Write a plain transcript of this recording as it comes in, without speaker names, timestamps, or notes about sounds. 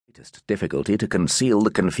greatest difficulty to conceal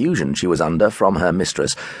the confusion she was under from her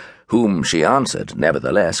mistress, whom she answered,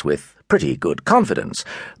 nevertheless, with pretty good confidence,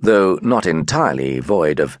 though not entirely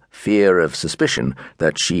void of fear of suspicion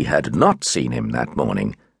that she had not seen him that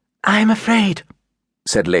morning. "I'm afraid,"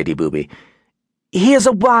 said Lady Booby. "He is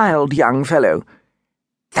a wild young fellow."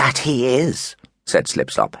 "That he is," said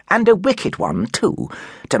Slipslop, "and a wicked one, too.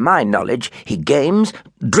 To my knowledge, he games,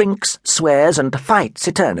 drinks, swears, and fights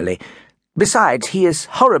eternally. Besides, he is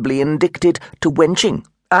horribly addicted to wenching."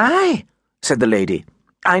 "Aye," said the lady.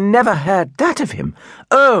 "I never heard that of him."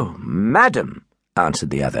 "Oh, madam," answered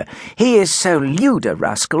the other, "he is so lewd a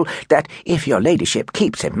rascal that if your ladyship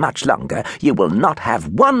keeps him much longer, you will not have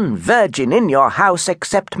one virgin in your house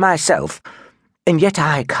except myself. And yet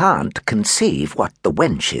I can't conceive what the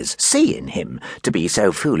wenches see in him to be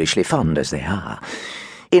so foolishly fond as they are.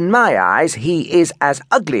 In my eyes he is as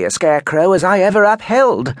ugly a scarecrow as I ever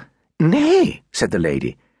upheld." "Nay," said the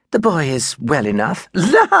lady, "the boy is well enough."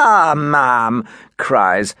 "La, ma'am,"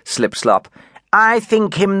 cries Slipslop, "I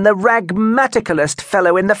think him the ragmaticalest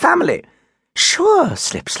fellow in the family." "Sure,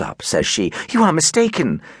 Slipslop," says she, "you are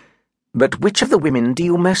mistaken. But which of the women do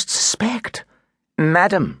you most suspect?"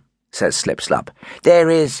 "Madam," says Slipslop, "there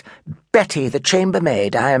is Betty, the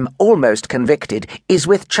chambermaid, I am almost convicted, is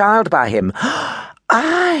with child by him."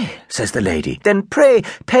 "Aye," says the lady, "Then pray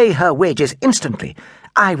pay her wages instantly.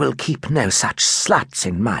 I will keep no such sluts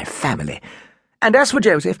in my family. And as for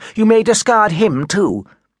Joseph, you may discard him too."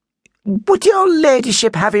 "Would your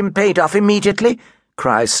ladyship have him paid off immediately?"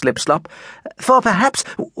 cries Slipslop. "For perhaps,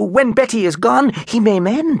 when Betty is gone, he may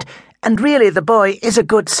mend. And really the boy is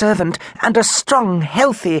a good servant, and a strong,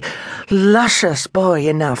 healthy, luscious boy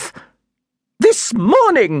enough." "This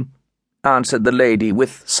morning," answered the lady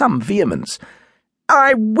with some vehemence.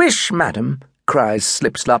 "I wish, madam," cries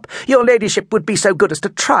Slipslop, "your ladyship would be so good as to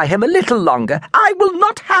try him a little longer." "I will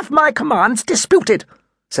not have my commands disputed,"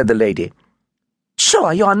 said the lady.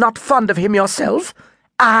 "Sure you are not fond of him yourself?"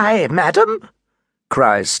 "Aye, madam,"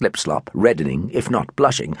 cries Slipslop, reddening, if not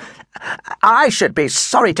blushing. "I should be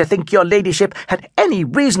sorry to think your ladyship had any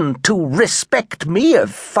reason to respect me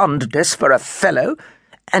of fondness for a fellow,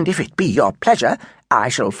 and if it be your pleasure, I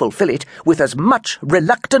shall fulfil it with as much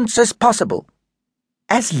reluctance as possible."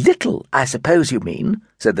 "As little, I suppose you mean,"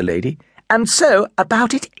 said the lady, "and so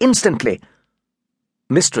about it instantly."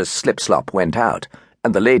 Mistress Slipslop went out,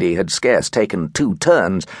 and the lady had scarce taken 2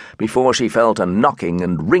 turns before she felt a knocking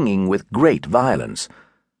and ringing with great violence.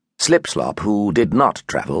 Slipslop, who did not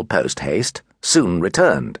travel post-haste, soon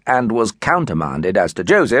returned, and was countermanded as to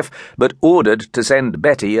Joseph, but ordered to send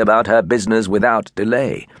Betty about her business without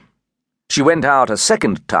delay. She went out a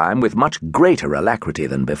second time with much greater alacrity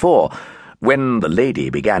than before, when the lady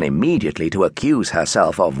began immediately to accuse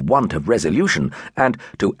herself of want of resolution, and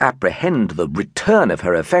to apprehend the return of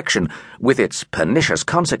her affection, with its pernicious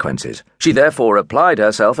consequences. She therefore applied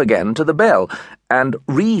herself again to the bell, and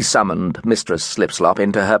re-summoned Mistress Slipslop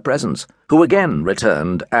into her presence, who again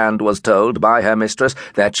returned, and was told by her mistress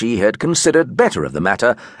that she had considered better of the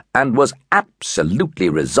matter, and was absolutely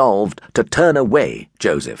resolved to turn away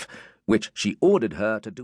Joseph, which she ordered her to do.